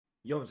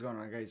Yo, what's going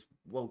on, guys?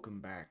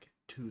 Welcome back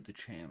to the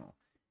channel.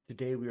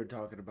 Today we are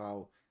talking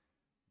about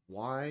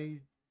why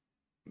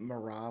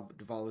Merab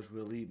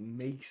Dvalishvili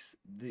makes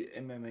the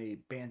MMA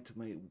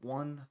bantamweight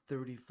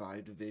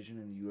 135 division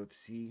in the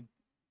UFC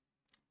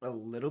a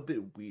little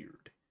bit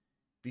weird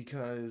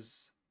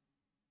because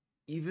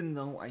even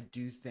though I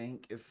do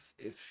think if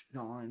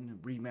Sean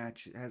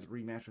rematch has a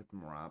rematch with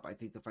Merab, I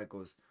think the fight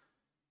goes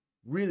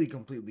really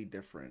completely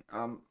different.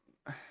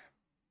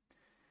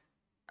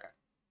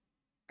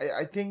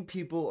 I think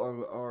people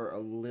are a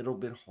little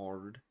bit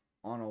hard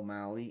on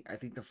O'Malley. I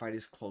think the fight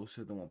is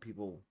closer than what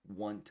people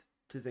want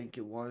to think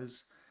it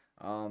was.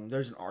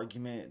 There's an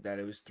argument that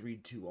it was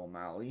 3-2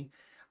 O'Malley.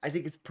 I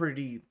think it's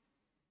pretty.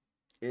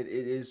 It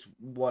is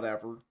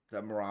whatever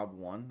that Marab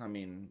won. I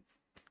mean,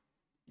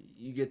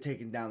 you get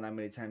taken down that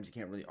many times, you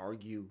can't really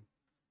argue,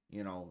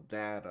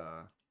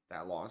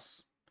 that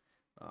loss.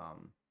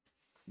 Um,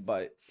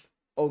 but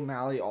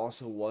O'Malley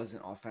also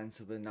wasn't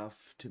offensive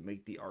enough to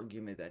make the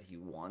argument that he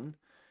won.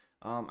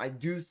 I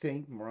do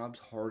think Marab's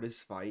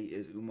hardest fight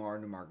is Umar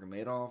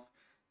Nurmagomedov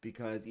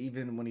because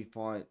even when he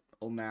fought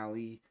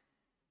O'Malley,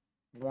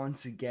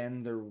 once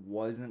again there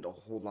wasn't a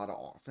whole lot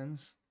of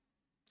offense,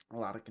 a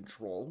lot of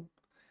control,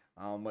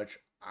 which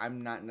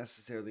I'm not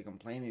necessarily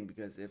complaining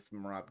because if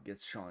Marab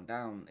gets Sean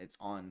down, it's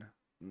on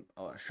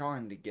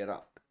Sean to get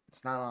up.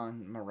 It's not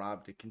on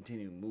Marab to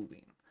continue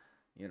moving.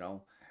 You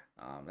know,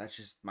 that's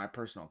just my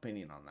personal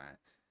opinion on that.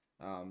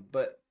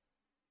 But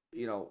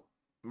you know,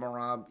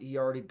 Marab, he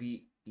already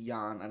beat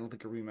Jan. I don't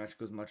think a rematch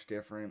goes much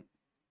different.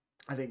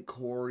 I think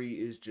Corey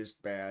is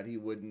just bad.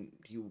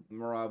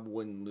 Marab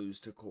wouldn't lose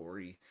to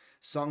Corey.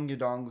 Song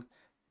Yadong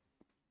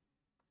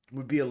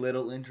would be a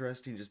little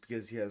interesting just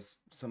because he has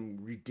some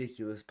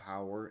ridiculous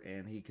power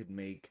and he could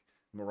make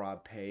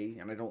Marab pay.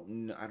 And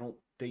I don't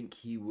think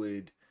he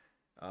would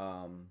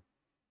um,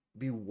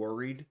 be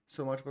worried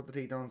so much about the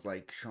takedowns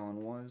like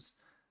Sean was.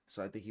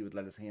 So I think he would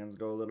let his hands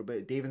go a little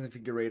bit. Davis and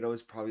Figueiredo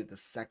is probably the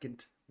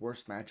second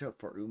worst matchup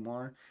for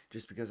Umar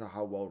just because of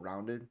how well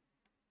rounded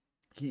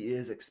he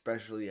is,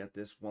 especially at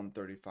this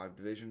 135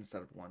 division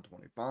instead of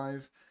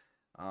 125.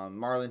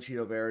 Marlon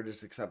Cheeto Vera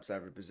just accepts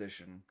every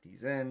position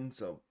he's in,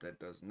 so that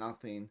does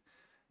nothing.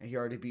 And he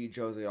already beat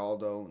Jose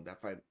Aldo.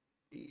 That fight,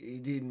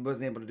 he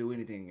wasn't able to do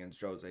anything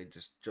against Jose.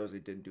 Just Jose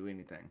didn't do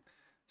anything.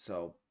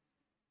 So,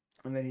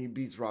 and then he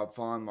beats Rob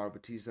Font, Mar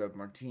Batista,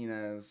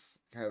 Martinez,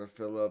 Kyler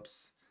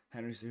Phillips,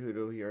 Henry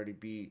Cejudo. He already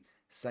beat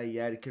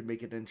Sayed. Could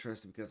make it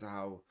interesting because of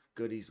how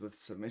good he's with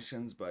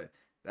submissions, but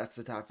that's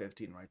the top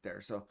 15 right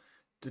there. So,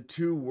 the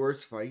two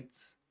worst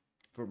fights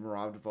for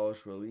Merab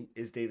Dvalishvili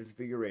is Davis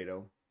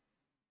Figueiredo,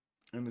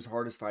 and his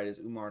hardest fight is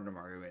Umar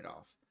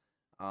Nurmagomedov.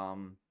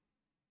 Um,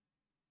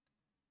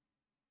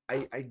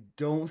 I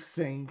don't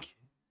think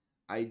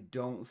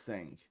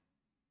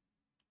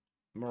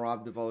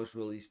Merab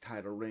Dvalishvili's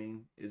title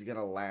reign is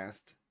gonna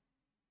last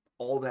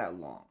all that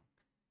long,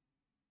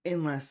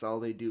 unless all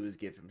they do is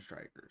give him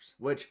strikers.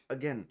 Which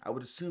again, I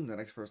would assume the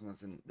next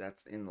person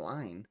that's in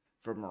line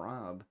for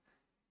Merab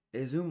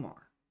is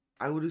Umar.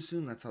 I would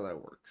assume that's how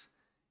that works,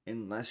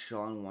 unless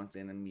Sean wants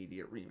an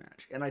immediate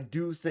rematch. And I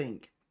do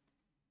think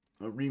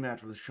a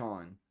rematch with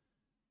Sean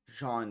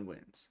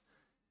wins.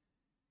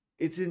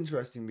 It's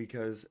interesting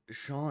because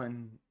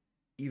Sean,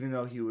 even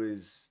though he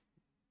was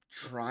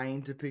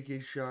trying to pick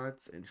his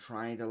shots and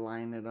trying to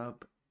line it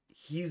up,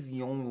 he's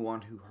the only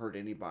one who hurt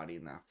anybody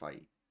in that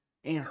fight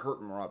and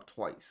hurt Marab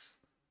twice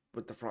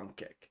with the front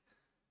kick.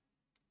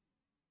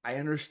 I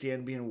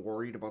understand being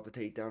worried about the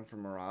takedown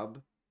from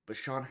Marab, but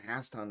Sean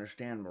has to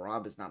understand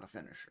Marab is not a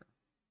finisher.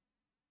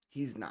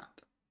 He's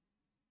not.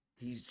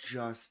 He's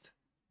just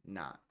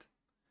not.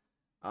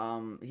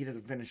 He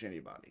doesn't finish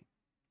anybody.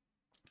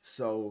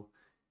 So,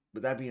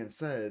 with that being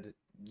said,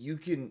 you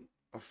can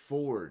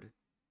afford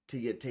to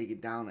get taken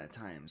down at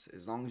times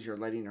as long as you're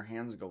letting your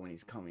hands go when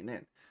he's coming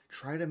in.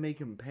 Try to make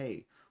him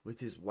pay with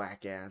his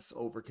whack ass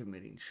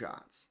overcommitting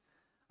shots.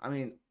 I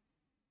mean,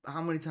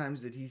 how many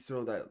times did he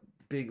throw that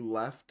big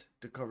left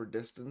to cover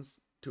distance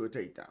to a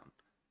takedown?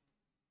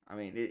 I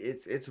mean,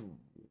 it's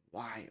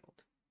wild.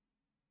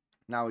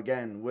 Now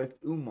again with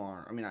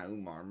Umar, I mean not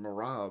Umar,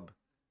 Marab,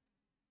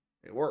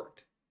 it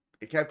worked.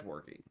 It kept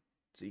working,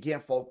 so you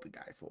can't fault the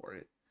guy for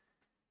it.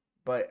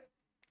 But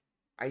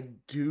I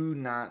do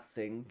not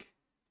think,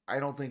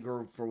 I don't think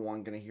we're for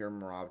one gonna hear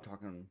Marab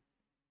talking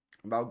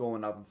about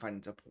going up and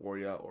fighting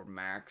Taporia or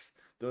Max.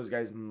 Those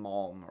guys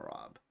maul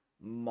Marab,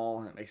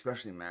 maul him,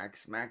 especially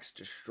Max. Max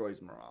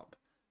destroys Marab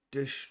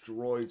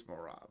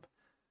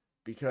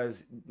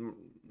because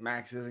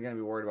Max isn't gonna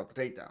be worried about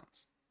the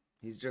takedowns.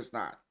 He's just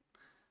not.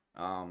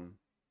 Um,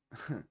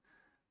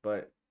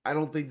 but I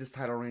don't think this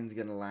title reign is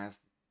gonna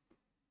last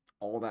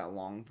all that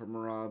long for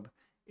Marab.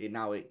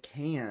 It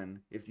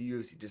can if the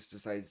UFC just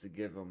decides to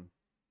give him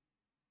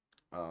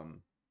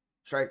um,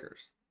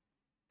 strikers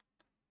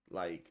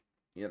like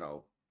you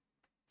know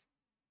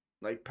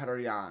like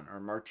Peterian or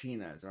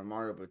Martinez or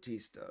Mario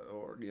Bautista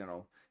or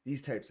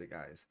these types of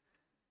guys.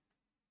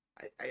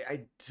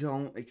 I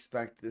don't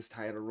expect this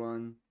title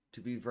run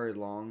to be very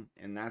long,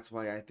 and that's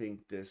why I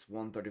think this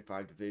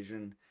 135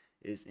 division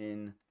is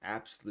in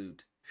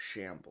absolute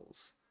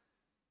shambles.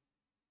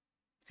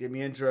 It's going to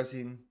be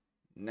interesting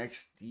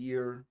next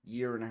year,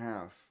 year and a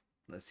half.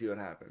 Let's see what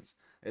happens.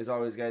 As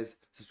always, guys,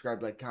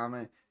 subscribe, like,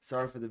 comment.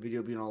 Sorry for the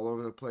video being all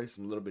over the place.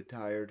 I'm a little bit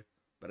tired.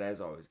 But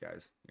as always,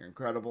 guys, you're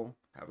incredible.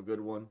 Have a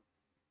good one.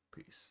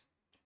 Peace.